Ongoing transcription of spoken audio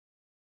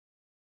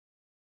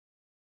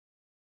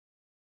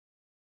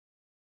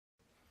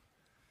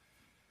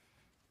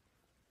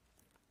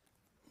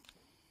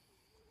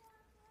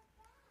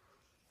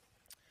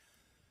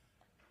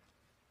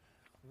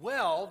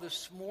Well,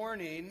 this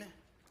morning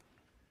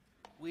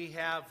we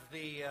have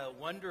the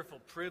wonderful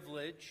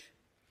privilege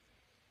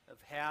of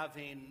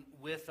having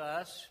with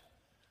us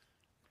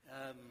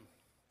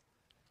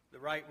the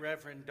Right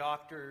Reverend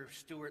Dr.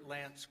 Stuart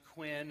Lance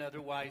Quinn,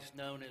 otherwise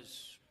known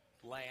as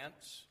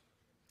Lance.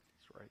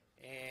 That's right.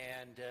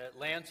 And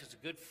Lance is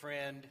a good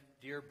friend,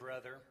 dear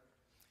brother.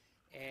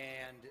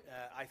 And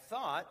I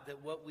thought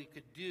that what we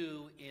could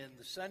do in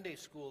the Sunday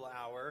school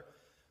hour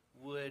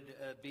would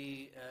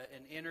be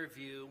an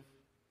interview,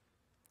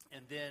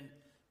 and then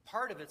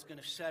part of it's going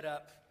to set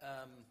up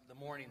the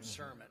morning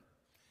sermon.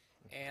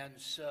 And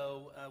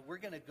so we're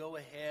going to go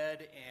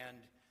ahead and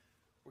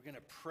we're going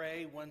to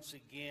pray once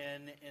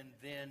again, and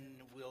then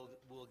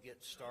we'll get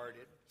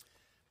started.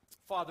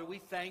 Father, we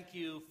thank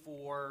you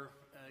for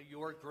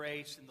your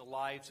grace in the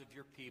lives of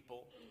your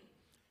people.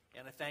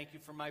 And I thank you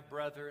for my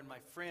brother and my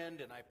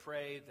friend, and I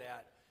pray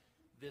that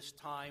this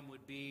time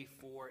would be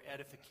for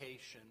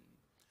edification.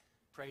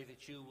 Pray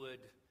that you would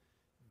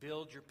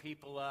build your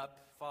people up.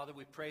 Father,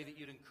 we pray that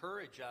you'd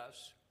encourage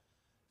us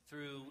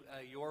through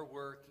your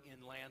work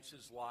in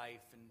Lance's life,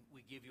 and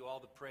we give you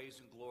all the praise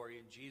and glory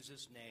in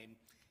Jesus' name.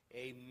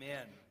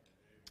 Amen.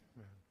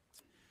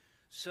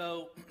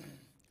 So,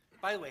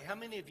 by the way, how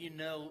many of you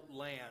know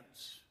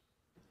Lance?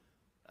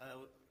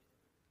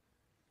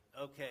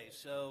 Okay,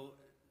 so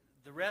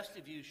the rest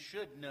of you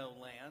should know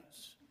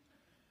Lance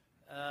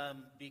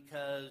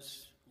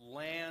because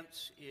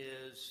Lance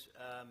is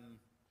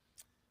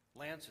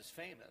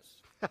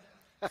famous.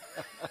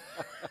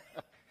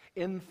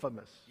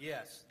 Infamous.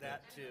 Yes,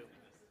 that too.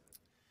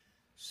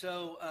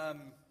 So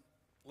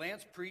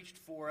Lance preached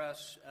for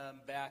us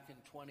back in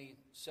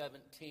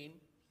 2017.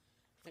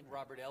 I think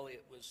Robert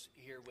Elliott was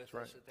here with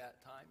us at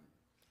that time.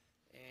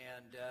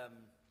 And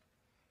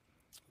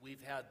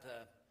we've had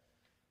the